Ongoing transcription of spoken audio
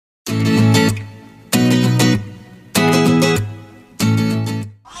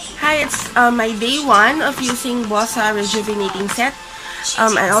my day 1 of using Bossa Rejuvenating Set.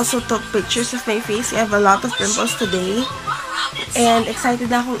 I also took pictures of my face. I have a lot of pimples today. And excited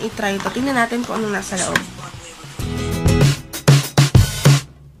na akong i-try ito. Tingnan natin kung anong nasa loob.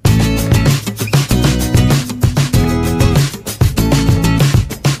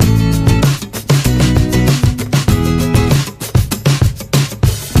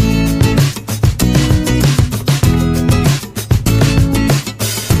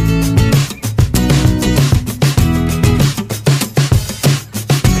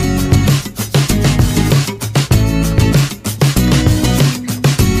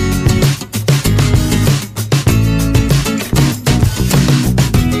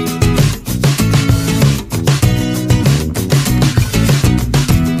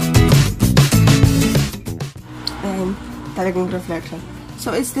 Talagang reflection. So,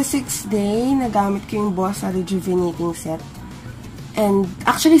 it's the 6th day na gamit ko yung Bossa Rejuvenating Set. And,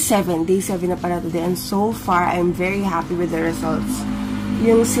 actually 7. Day 7 na pala today. And so far, I'm very happy with the results.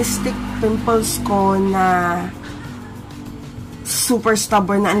 Yung cystic pimples ko na super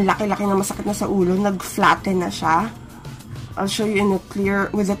stubborn na ang laki-laki na masakit na sa ulo, nag-flatten na siya. I'll show you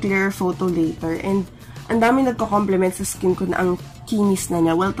with a clear photo later. And, ang dami nagko-compliment sa skin ko na ang kinis na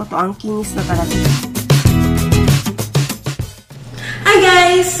niya. Well, totoo, ang kinis na talaga. Hi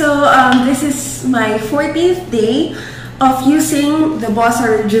guys! So, this is my 14th day of using the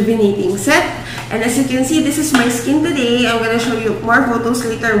Bossa Rejuvenating Set. And as you can see, this is my skin today. I'm gonna show you more photos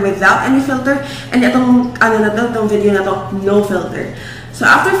later without any filter. And itong, itong video na to, no filter. So,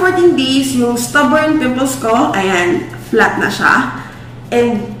 after 14 days, yung stubborn pimples ko, ayan, flat na siya.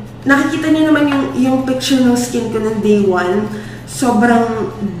 And, nakikita niyo naman yung picture ng skin ko ng day 1.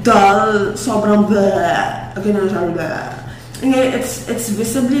 Sobrang dull, sobrang blah. Ganun siya, blah. Okay, it's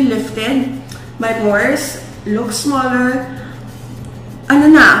visibly lifted. My pores look smaller. Ano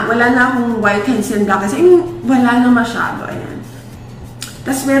na, wala na akong whiteheads and blackheads. I mean, wala na masyado. Ayan.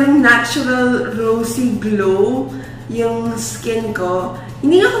 Tapos merong natural rosy glow yung skin ko.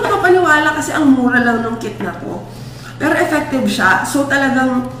 Hindi nga ako makapaniwala kasi ang mura lang ng kit na to. Pero effective siya. So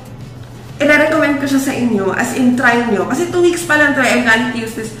talagang i-recommend ko siya sa inyo. As in, try nyo. Kasi 2 weeks pa lang try. I'm going to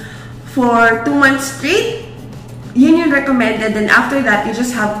use this for 2 months straight. Yun yung recommended, and after that, you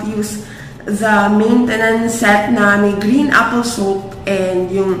just have to use the maintenance set na may green apple soap and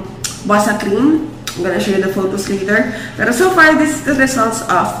yung Bossa cream. I'm gonna show you the photos later. Pero so far, this is the results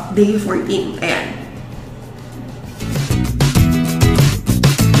of day 14. Ayan.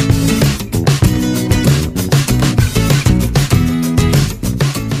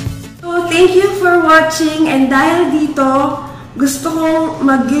 So, thank you for watching, and dahil dito, gusto kong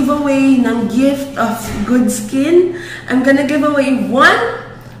mag-giveaway ng gift of good skin. I'm gonna give away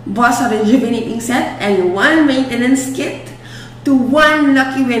 1 Bossa Rejuvenating Set and 1 maintenance kit to 1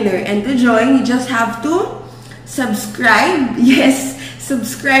 lucky winner. And to join, you just have to subscribe. Yes,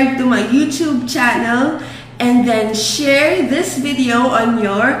 subscribe to my YouTube channel and then share this video on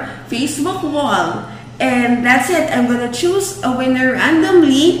your Facebook wall. And that's it. I'm gonna choose a winner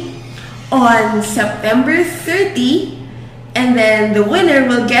randomly on September 30. And then the winner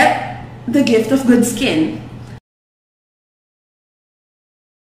will get the gift of good skin.